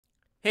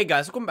Hey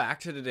guys, welcome back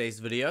to today's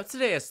video.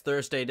 Today is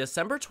Thursday,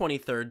 December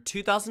 23rd,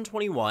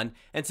 2021,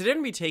 and today we're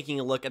going to be taking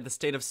a look at the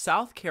state of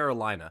South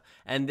Carolina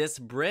and this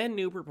brand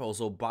new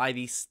proposal by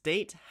the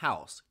state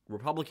house,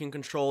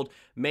 Republican-controlled,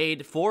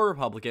 made for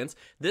Republicans.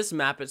 This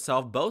map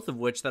itself, both of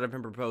which that have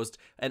been proposed,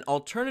 an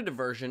alternative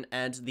version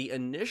and the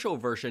initial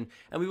version,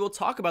 and we will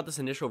talk about this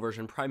initial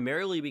version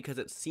primarily because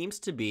it seems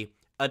to be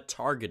a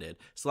targeted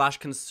 /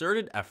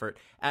 concerted effort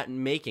at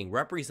making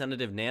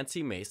Representative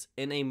Nancy Mace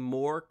in a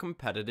more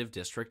competitive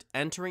district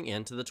entering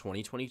into the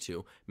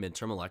 2022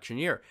 midterm election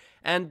year.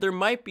 And there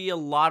might be a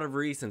lot of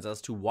reasons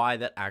as to why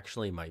that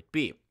actually might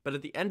be. But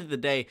at the end of the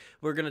day,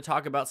 we're going to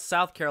talk about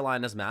South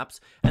Carolina's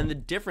maps and the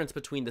difference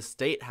between the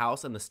state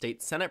house and the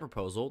state senate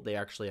proposal. They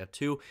actually have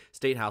two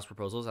state house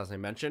proposals, as I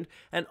mentioned,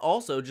 and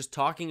also just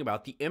talking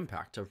about the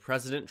impact of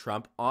President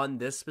Trump on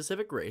this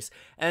specific race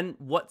and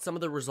what some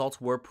of the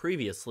results were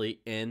previously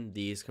in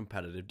these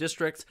competitive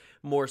districts,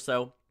 more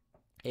so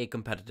a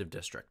competitive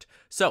district.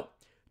 So,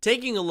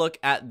 taking a look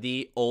at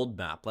the old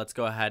map, let's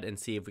go ahead and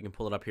see if we can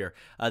pull it up here.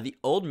 The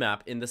old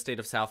map in the state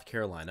of South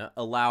Carolina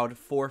allowed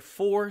for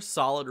 4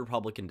 solid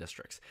Republican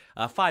districts,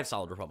 5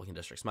 solid Republican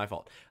districts, my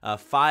fault,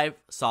 5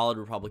 solid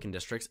Republican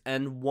districts,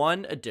 and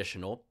 1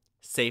 additional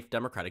safe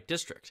Democratic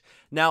district.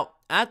 Now,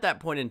 at that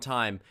point in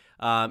time,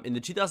 in the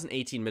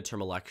 2018 midterm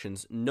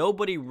elections,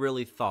 nobody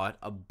really thought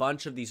a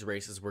bunch of these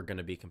races were going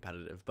to be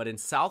competitive. But in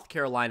South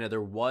Carolina,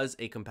 there was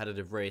a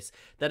competitive race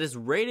that is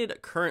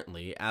rated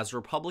currently as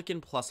Republican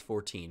plus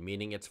 14,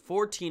 meaning it's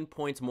 14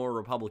 points more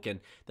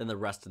Republican than the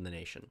rest of the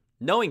nation.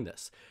 Knowing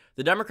this,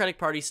 the Democratic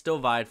Party still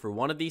vied for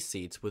one of these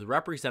seats with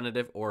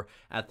Representative, or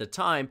at the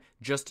time,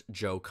 just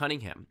Joe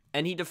Cunningham.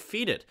 And he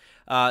defeated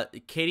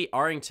Katie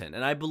Arrington.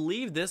 And I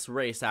believe this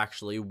race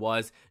actually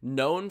was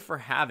known for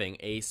having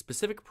a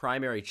specific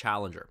primary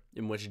challenger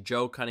in which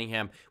Joe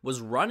Cunningham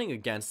was running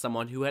against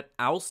someone who had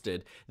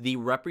ousted the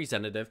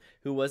representative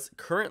who was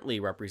currently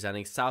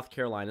representing South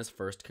Carolina's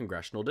 1st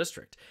congressional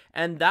district.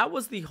 And that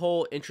was the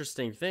whole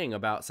interesting thing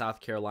about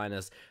South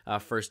Carolina's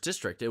 1st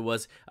district. It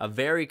was a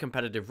very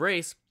competitive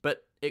race,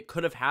 but it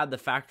could have had the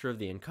factor of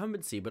the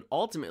incumbency, but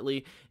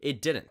ultimately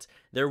it didn't.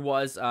 There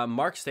was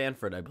Mark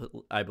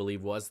Stanford, I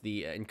believe, was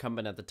the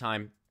incumbent at the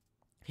time.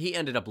 He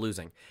ended up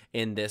losing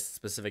in this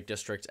specific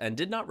district and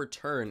did not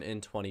return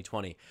in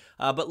 2020.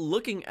 But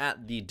looking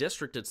at the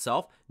district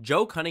itself,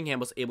 Joe Cunningham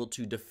was able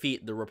to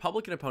defeat the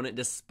Republican opponent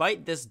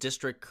despite this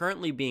district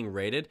currently being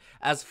rated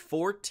as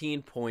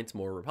 14 points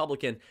more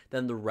Republican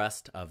than the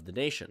rest of the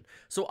nation.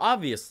 So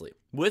obviously,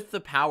 with the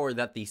power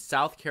that the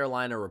South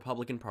Carolina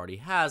Republican Party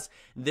has,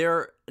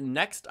 their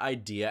next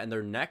idea and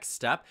their next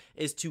step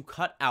is to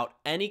cut out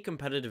any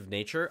competitive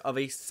nature of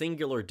a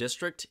singular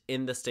district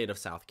in the state of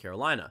South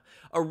Carolina.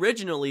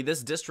 Originally,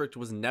 this district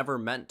was never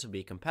meant to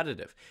be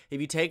competitive. If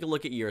you take a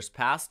look at years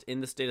past in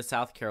the state of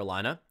South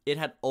Carolina, it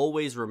had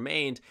always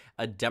remained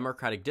a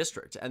Democratic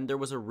district, and there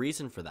was a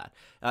reason for that.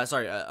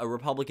 A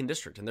Republican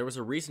district, and there was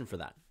a reason for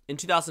that. In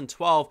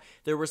 2012,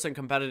 there were some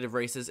competitive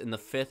races in the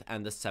 5th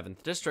and the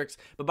 7th districts,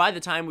 but by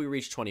the time we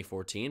reached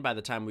 2014, by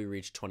the time we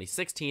reached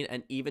 2016,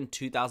 and even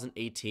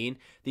 2018,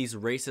 these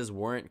races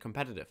weren't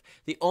competitive.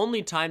 The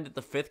only time that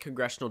the 5th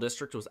congressional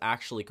district was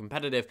actually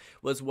competitive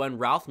was when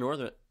Ralph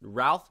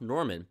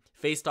Norman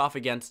faced off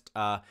against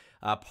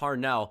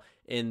Parnell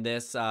in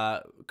this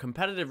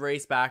competitive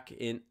race back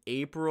in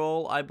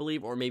April, I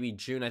believe, or maybe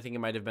June. I think it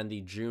might have been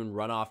the June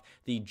runoff,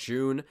 the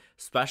June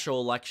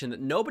special election that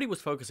nobody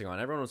was focusing on.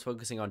 Everyone was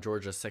focusing on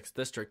Georgia's 6th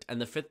district,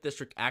 and the 5th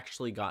district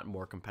actually got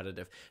more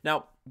competitive.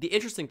 Now, the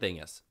interesting thing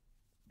is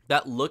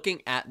that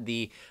looking at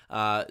the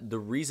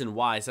reason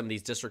why some of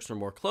these districts are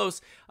more close,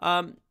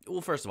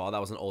 well, first of all,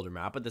 that was an older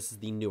map, but this is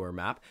the newer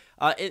map.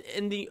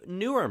 In the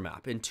newer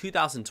map, in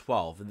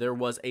 2012, there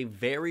was a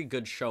very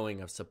good showing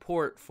of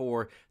support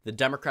for the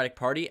Democratic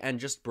Party and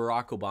just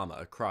Barack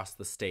Obama across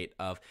the state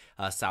of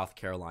South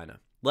Carolina.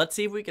 Let's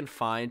see if we can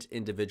find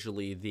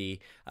individually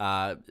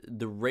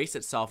the race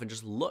itself and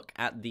just look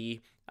at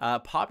the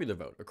popular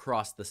vote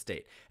across the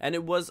state. And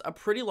it was a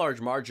pretty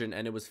large margin,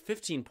 and it was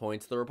 15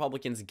 points. The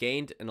Republicans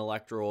gained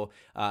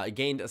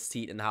gained a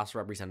seat in the House of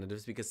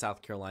Representatives because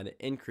South Carolina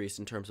increased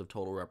in terms of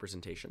total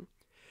representation.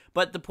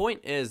 But the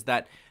point is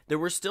that there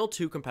were still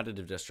 2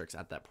 competitive districts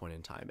at that point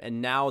in time,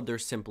 and now there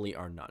simply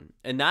are none.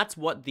 And that's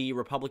what the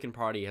Republican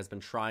Party has been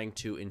trying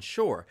to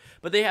ensure.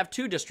 But they have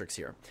 2 districts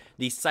here.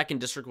 The 2nd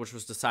district, which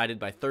was decided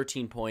by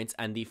 13 points,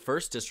 and the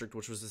 1st district,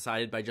 which was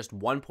decided by just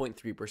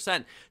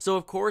 1.3%. So,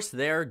 of course,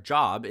 their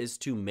job is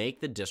to make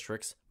the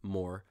districts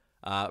more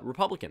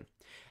Republican.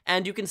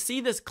 And you can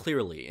see this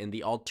clearly in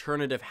the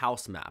alternative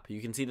House map.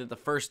 You can see that the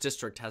 1st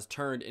district has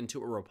turned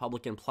into a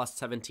Republican plus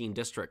 17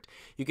 district.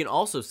 You can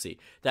also see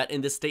that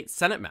in the state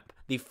Senate map,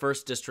 the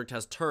 1st district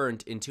has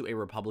turned into a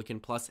Republican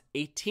plus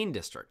 18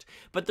 district.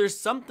 But there's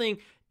something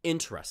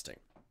interesting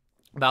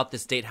about the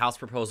state House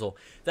proposal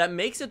that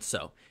makes it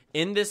so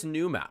in this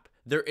new map.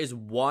 There is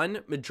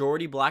one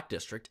majority black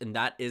district, and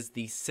that is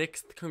the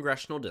 6th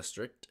congressional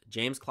district.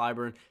 James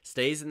Clyburn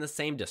stays in the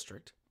same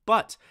district.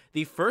 But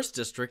the 1st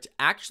district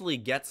actually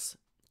gets,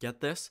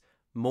 get this,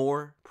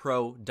 more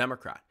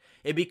pro-Democrat.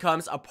 It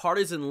becomes a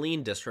partisan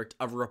lean district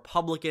of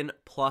Republican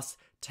plus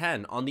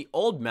 10. On the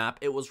old map,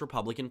 it was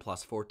Republican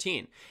plus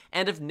 14.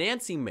 And if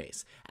Nancy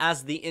Mace,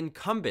 as the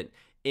incumbent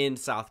in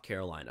South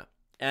Carolina,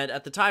 and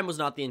at the time was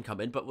not the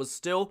incumbent, but was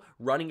still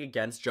running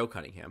against Joe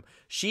Cunningham,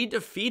 she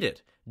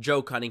defeated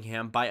Joe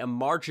Cunningham by a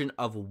margin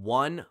of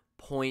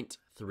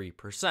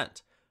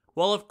 1.3%.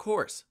 Well, of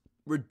course,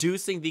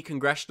 reducing the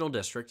congressional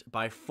district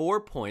by 4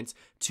 points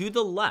to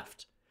the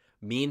left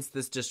means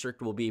this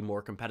district will be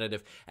more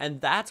competitive. And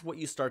that's what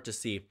you start to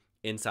see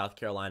in South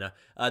Carolina.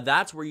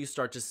 That's where you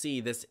start to see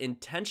this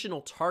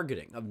intentional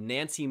targeting of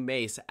Nancy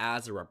Mace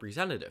as a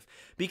representative,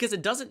 because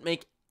it doesn't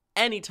make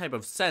any type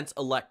of sense,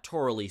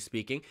 electorally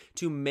speaking,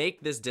 to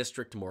make this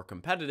district more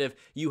competitive.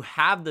 You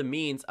have the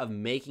means of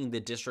making the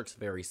districts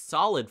very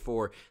solid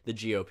for the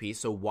GOP,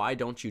 so why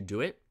don't you do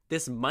it?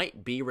 This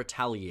might be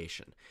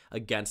retaliation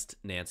against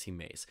Nancy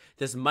Mace.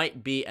 This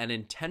might be an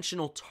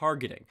intentional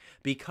targeting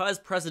because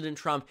President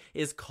Trump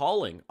is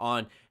calling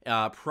on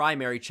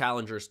primary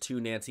challengers to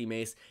Nancy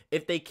Mace.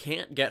 If they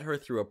can't get her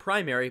through a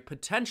primary,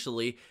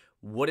 potentially,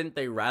 wouldn't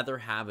they rather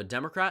have a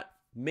Democrat?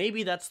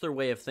 Maybe that's their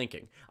way of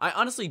thinking. I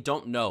honestly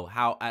don't know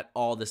how at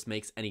all this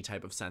makes any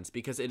type of sense,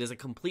 because it is a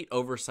complete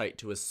oversight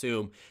to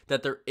assume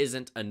that there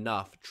isn't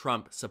enough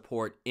Trump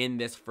support in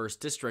this first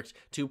district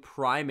to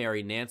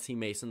primary Nancy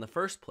Mace in the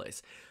first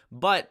place.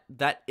 But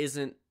that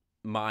isn't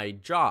my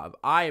job.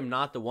 I am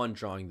not the one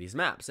drawing these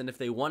maps. And if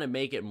they want to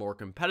make it more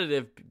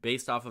competitive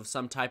based off of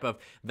some type of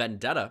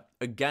vendetta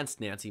against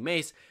Nancy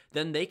Mace,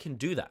 then they can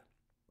do that.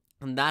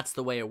 And that's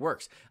the way it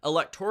works.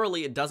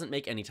 Electorally, it doesn't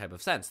make any type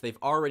of sense. They've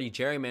already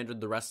gerrymandered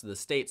the rest of the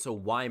state, so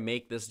why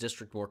make this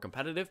district more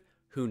competitive?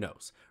 Who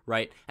knows,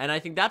 right? And I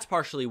think that's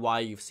partially why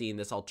you've seen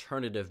this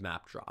alternative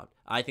map drawn.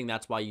 I think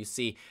that's why you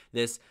see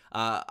this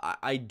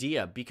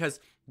idea,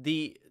 because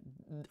the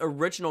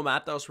original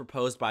map that was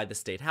proposed by the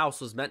State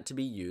House was meant to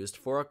be used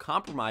for a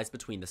compromise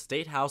between the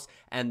State House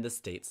and the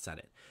State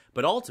Senate.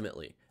 But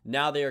ultimately,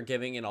 now they are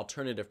giving an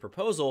alternative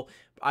proposal,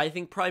 I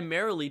think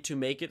primarily to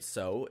make it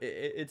so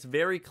it's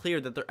very clear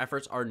that their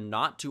efforts are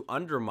not to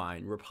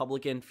undermine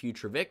Republican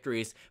future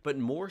victories, but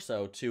more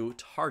so to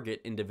target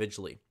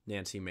individually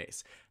Nancy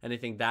Mace. And I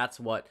think that's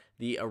what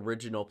the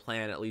original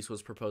plan at least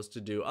was proposed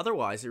to do.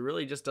 Otherwise, it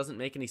really just doesn't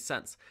make any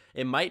sense.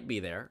 It might be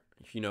there,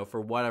 for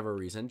whatever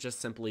reason,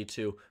 just simply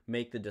to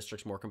make the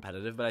districts more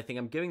competitive. But I think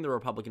I'm giving the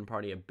Republican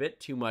Party a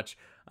bit too much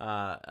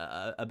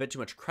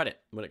credit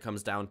when it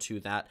comes down to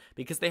that,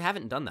 because they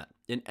haven't done that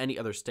in any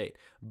other state.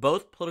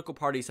 Both political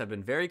parties have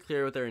been very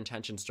clear with their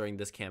intentions during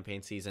this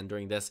campaign season,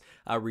 during this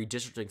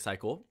redistricting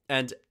cycle,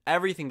 and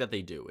everything that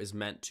they do is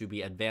meant to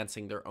be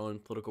advancing their own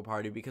political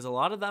party, because a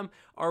lot of them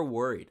are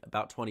worried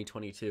about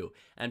 2022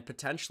 and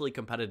potentially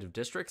competitive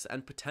districts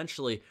and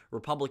potentially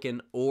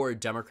Republican or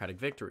Democratic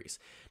victories.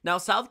 Now,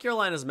 South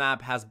Carolina's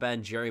map has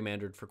been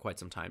gerrymandered for quite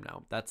some time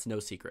now. That's no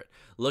secret.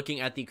 Looking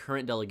at the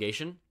current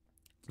delegation,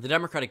 the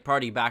Democratic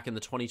Party back in the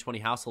 2020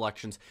 House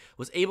elections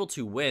was able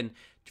to win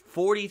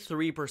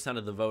 43%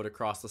 of the vote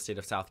across the state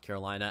of South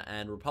Carolina,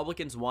 and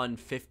Republicans won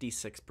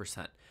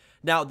 56%.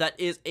 Now, that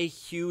is a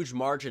huge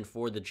margin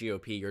for the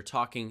GOP. You're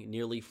talking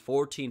nearly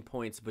 14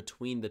 points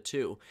between the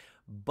two.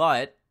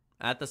 But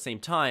at the same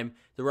time,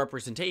 the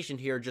representation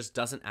here just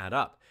doesn't add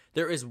up.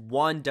 There is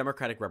one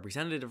Democratic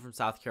representative from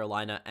South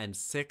Carolina and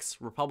 6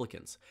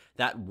 Republicans.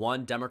 That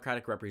one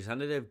Democratic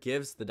representative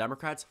gives the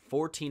Democrats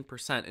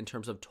 14% in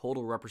terms of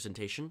total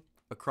representation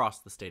across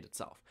the state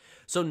itself.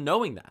 So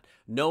knowing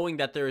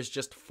that there is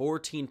just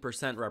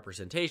 14%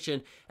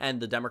 representation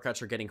and the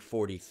Democrats are getting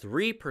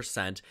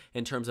 43%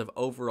 in terms of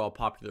overall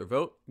popular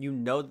vote, you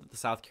know that the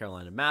South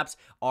Carolina maps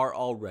are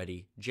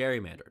already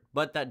gerrymandered.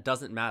 But that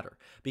doesn't matter,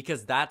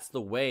 because that's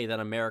the way that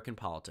American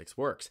politics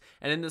works.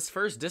 And in this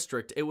first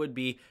district, it would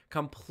be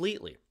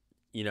completely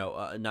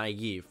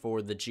naive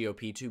for the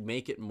GOP to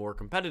make it more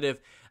competitive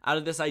out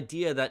of this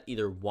idea that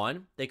either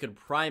one, they could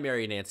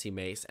primary Nancy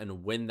Mace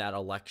and win that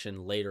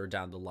election later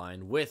down the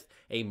line with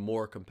a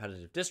more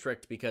competitive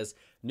district, because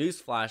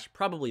newsflash,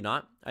 probably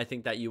not. I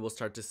think that you will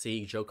start to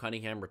see Joe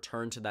Cunningham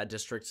return to that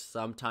district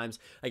sometimes,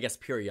 I guess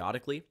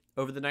periodically,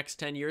 over the next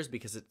 10 years,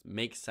 because it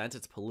makes sense.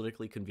 It's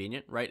politically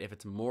convenient, right? If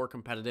it's more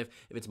competitive,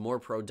 if it's more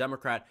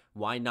pro-Democrat,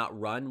 why not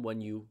run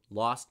when you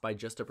lost by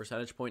just a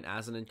percentage point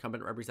as an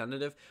incumbent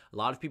representative? A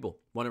lot of people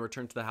want to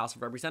return to the House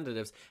of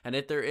Representatives. And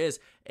if there is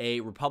a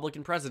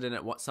Republican president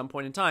at some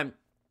point in time,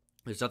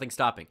 there's nothing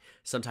stopping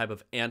some type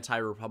of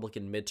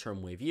anti-Republican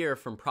midterm wave year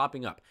from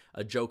propping up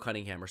a Joe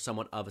Cunningham or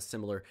someone of a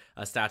similar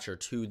stature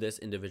to this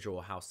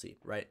individual House seat,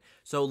 right?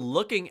 So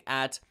looking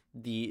at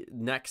the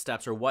next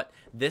steps, or what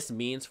this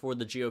means for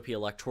the GOP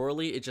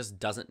electorally, it just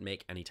doesn't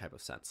make any type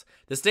of sense.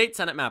 The state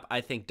Senate map, I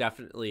think,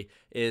 definitely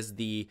is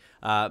the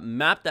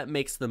map that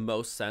makes the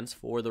most sense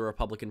for the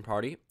Republican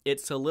Party. It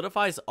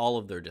solidifies all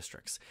of their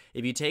districts.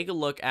 If you take a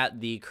look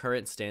at the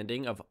current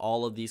standing of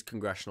all of these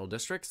congressional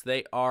districts,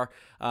 they are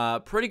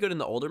pretty good in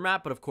the older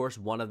map, but of course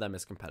one of them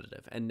is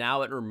competitive. And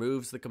now it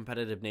removes the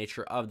competitive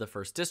nature of the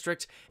first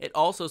district. It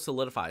also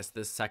solidifies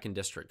this second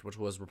district, which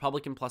was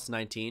Republican plus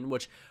 19,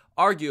 which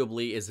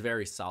arguably is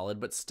very solid,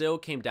 but still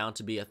came down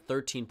to be a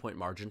 13-point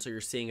margin. So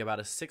you're seeing about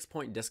a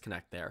 6-point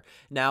disconnect there.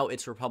 Now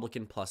it's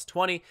Republican plus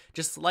 20,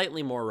 just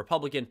slightly more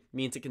Republican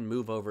means it can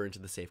move over into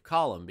the safe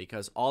column,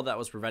 because all that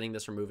was preventing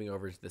this from moving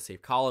over into the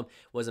safe column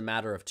was a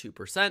matter of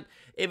 2%.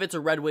 If it's a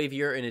red wave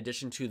year, in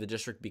addition to the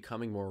district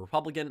becoming more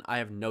Republican, I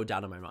have no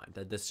doubt in my mind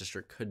that this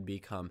district could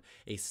become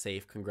a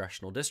safe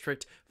congressional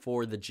district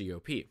for the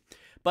GOP.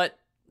 But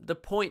the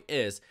point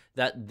is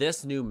that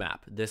this new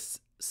map, this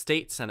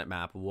state Senate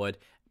map, would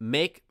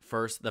make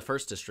the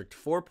first district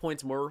 4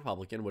 points more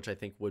Republican, which I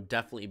think would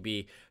definitely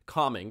be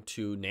calming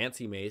to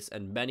Nancy Mace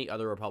and many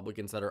other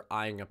Republicans that are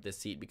eyeing up this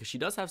seat, because she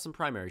does have some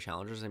primary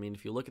challengers. I mean,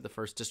 if you look at the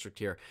first district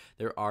here,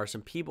 there are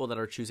some people that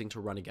are choosing to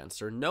run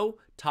against her. No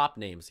top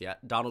names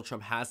yet. Donald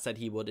Trump has said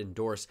he would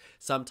endorse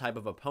some type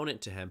of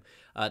opponent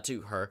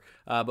to her,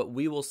 but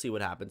we will see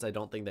what happens. I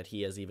don't think that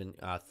he has even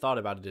thought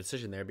about a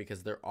decision there,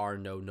 because there are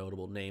no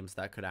notable names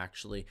that could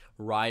actually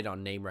ride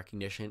on name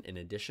recognition in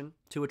addition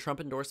to a Trump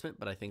endorsement,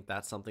 but I think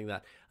that's something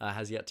that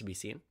has yet to be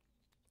seen.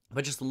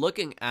 But just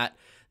looking at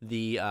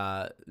the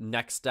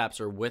next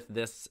steps, or with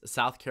this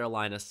South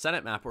Carolina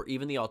Senate map, or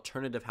even the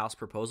alternative House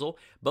proposal,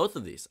 both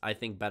of these, I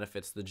think,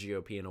 benefits the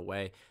GOP in a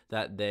way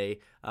that they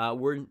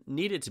were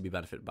needed to be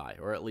benefited by.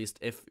 Or at least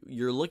if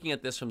you're looking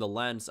at this from the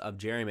lens of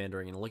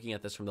gerrymandering and looking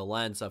at this from the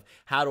lens of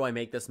how do I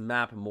make this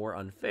map more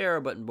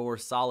unfair but more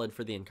solid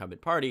for the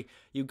incumbent party,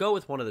 you go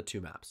with one of the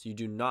two maps. You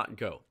do not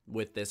go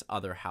with this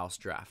other House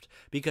draft,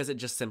 because it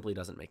just simply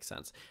doesn't make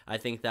sense. I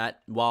think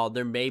that while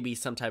there may be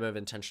some type of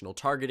intentional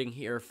targeting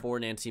here for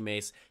Nancy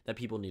Mace, that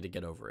people need to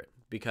get over it,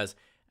 because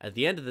at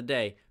the end of the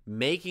day,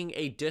 making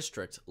a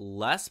district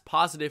less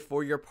positive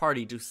for your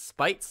party to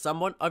spite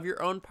someone of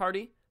your own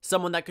party,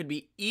 someone that could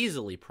be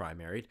easily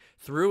primaried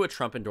through a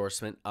Trump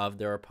endorsement of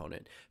their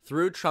opponent,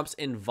 through Trump's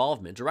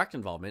involvement, direct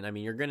involvement. I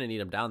mean, you're going to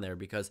need him down there,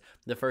 because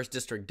the first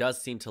district does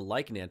seem to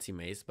like Nancy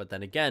Mace, but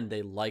then again,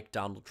 they like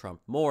Donald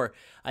Trump more.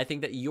 I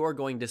think that you're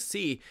going to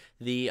see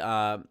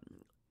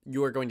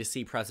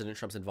President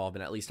Trump's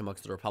involvement, at least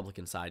amongst the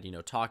Republican side. You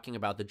know, talking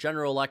about the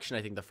general election,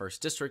 I think the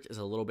first district is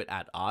a little bit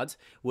at odds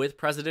with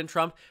President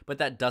Trump, but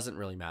that doesn't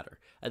really matter.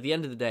 At the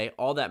end of the day,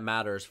 all that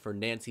matters for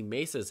Nancy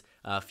Mace's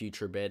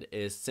future bid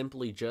is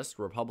simply just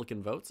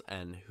Republican votes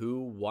and who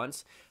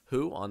wants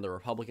who on the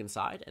Republican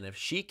side. And if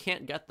she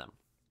can't get them,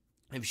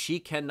 if she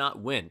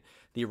cannot win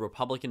the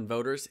Republican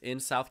voters in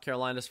South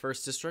Carolina's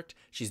first district,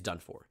 she's done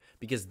for,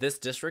 because this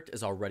district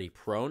is already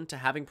prone to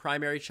having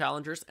primary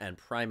challengers and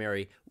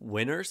primary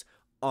winners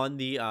on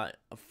the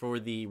for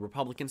the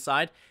Republican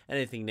side, and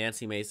I think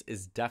Nancy Mace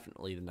is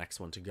definitely the next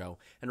one to go.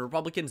 And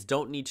Republicans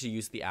don't need to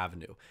use the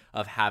avenue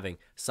of having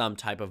some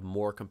type of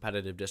more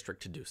competitive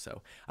district to do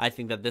so. I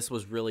think that this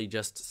was really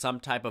just some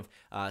type of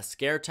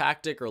scare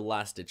tactic or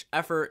last-ditch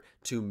effort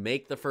to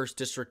make the first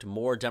district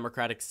more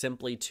Democratic,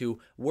 simply to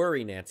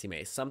worry Nancy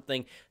Mace,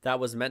 something that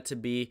was meant to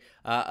be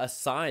a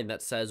sign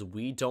that says,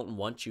 we don't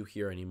want you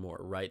here anymore,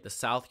 right? The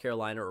South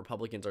Carolina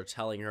Republicans are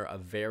telling her a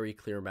very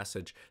clear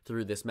message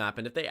through this map,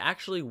 and if they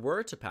actually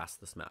were to pass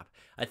this map,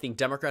 I think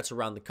Democrats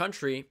around the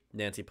country,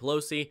 Nancy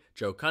Pelosi,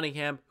 Joe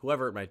Cunningham,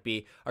 whoever it might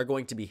be, are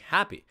going to be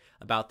happy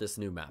about this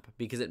new map,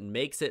 because it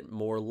makes it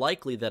more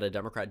likely that a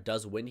Democrat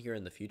does win here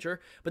in the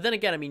future. But then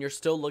again, I mean, you're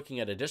still looking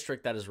at a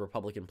district that is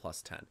Republican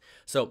plus 10.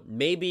 So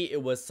maybe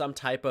it was some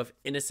type of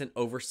innocent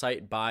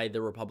oversight by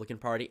the Republican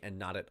Party and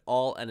not at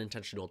all an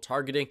intentional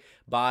targeting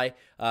by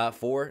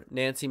for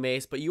Nancy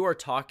Mace. But you are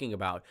talking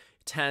about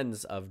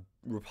tens of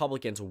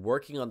Republicans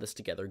working on this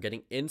together,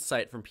 getting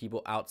insight from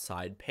people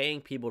outside,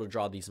 paying people to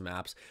draw these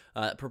maps,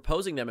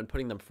 proposing them and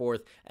putting them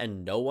forth,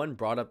 and no one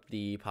brought up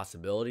the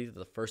possibility that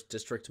the first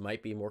district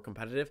might be more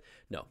competitive.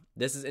 No,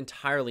 this is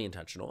entirely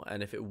intentional,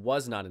 and if it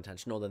was not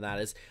intentional, then that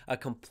is a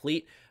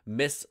complete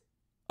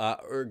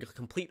or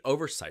complete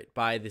oversight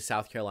by the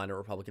South Carolina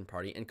Republican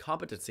Party,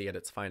 incompetency at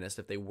its finest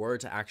if they were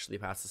to actually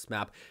pass this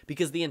map,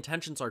 because the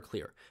intentions are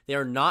clear. They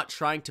are not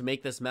trying to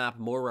make this map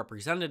more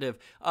representative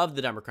of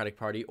the Democratic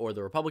Party or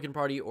the Republican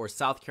Party or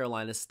South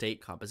Carolina's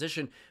state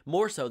composition.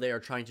 More so, they are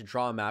trying to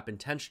draw a map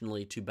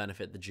intentionally to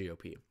benefit the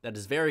GOP. That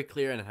is very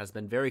clear, and it has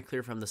been very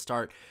clear from the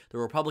start. The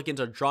Republicans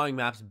are drawing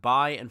maps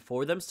by and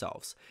for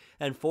themselves.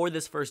 And for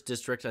this first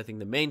district, I think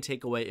the main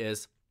takeaway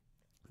is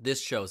this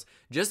shows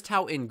just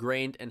how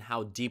ingrained and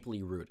how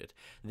deeply rooted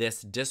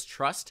this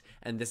distrust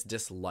and this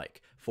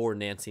dislike for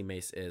Nancy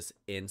Mace is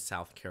in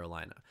South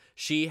Carolina.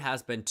 She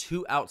has been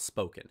too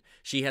outspoken.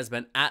 She has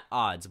been at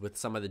odds with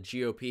some of the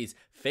GOP's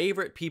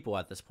favorite people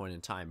at this point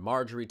in time,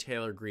 Marjorie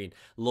Taylor Greene,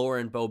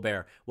 Lauren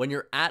Boebert. When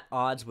you're at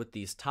odds with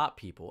these top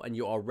people and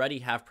you already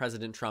have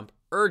President Trump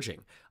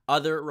urging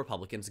other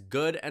Republicans,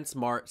 good and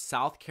smart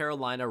South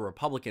Carolina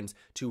Republicans,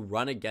 to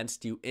run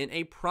against you in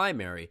a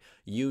primary,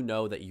 you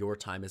know that your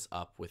time is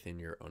up within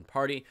your own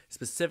party,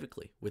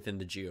 specifically within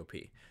the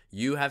GOP.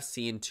 You have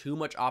seen too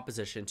much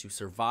opposition to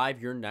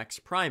survive your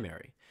next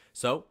primary.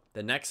 So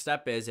the next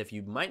step is, if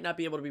you might not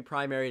be able to be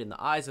primaried in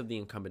the eyes of the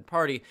incumbent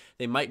party,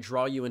 they might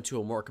draw you into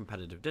a more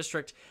competitive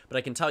district. But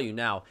I can tell you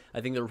now,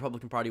 I think the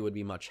Republican Party would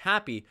be much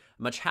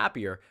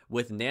happier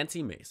with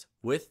Nancy Mace,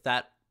 with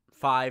that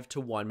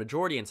 5-1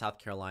 majority in South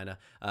Carolina,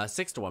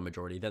 6-1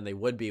 majority, than they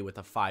would be with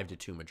a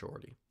 5-2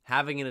 majority.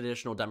 Having an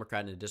additional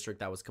Democrat in a district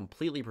that was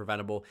completely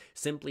preventable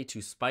simply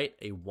to spite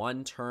a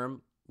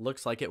one-term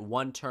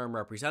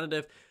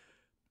representative,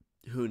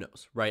 who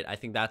knows, right? I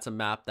think that's a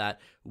map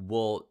that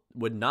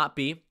would not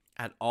be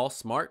at all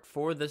smart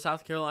for the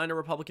South Carolina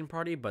Republican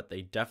Party, but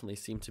they definitely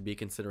seem to be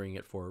considering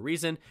it for a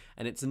reason,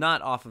 and it's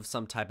not off of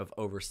some type of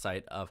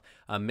oversight of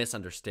a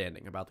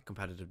misunderstanding about the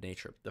competitive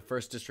nature. The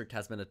first district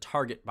has been a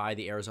target by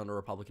the Arizona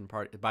Republican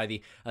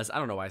Party, I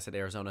don't know why I said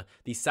Arizona,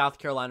 the South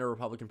Carolina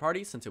Republican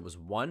Party, since it was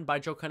won by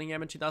Joe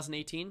Cunningham in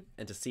 2018,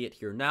 and to see it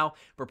here now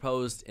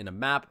proposed in a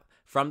map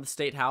from the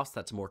state house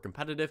that's more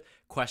competitive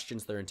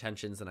questions their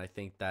intentions, and I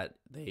think that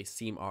they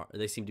seem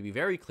to be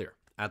very clear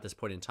at this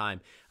point in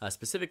time,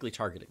 specifically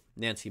targeting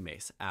Nancy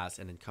Mace as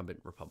an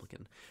incumbent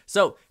Republican.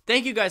 So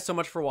thank you guys so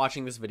much for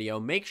watching this video.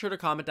 Make sure to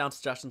comment down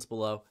suggestions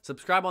below.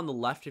 Subscribe on the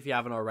left if you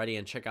haven't already,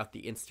 and check out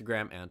the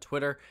Instagram and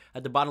Twitter.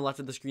 At the bottom left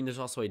of the screen, there's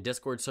also a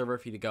Discord server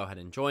for you to go ahead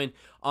and join.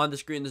 On the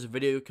screen, there's a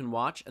video you can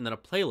watch, and then a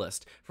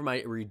playlist for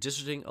my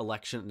redistricting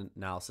election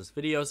analysis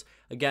videos.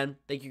 Again,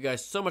 thank you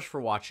guys so much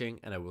for watching,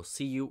 and I will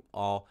see you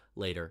all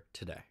later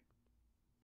today.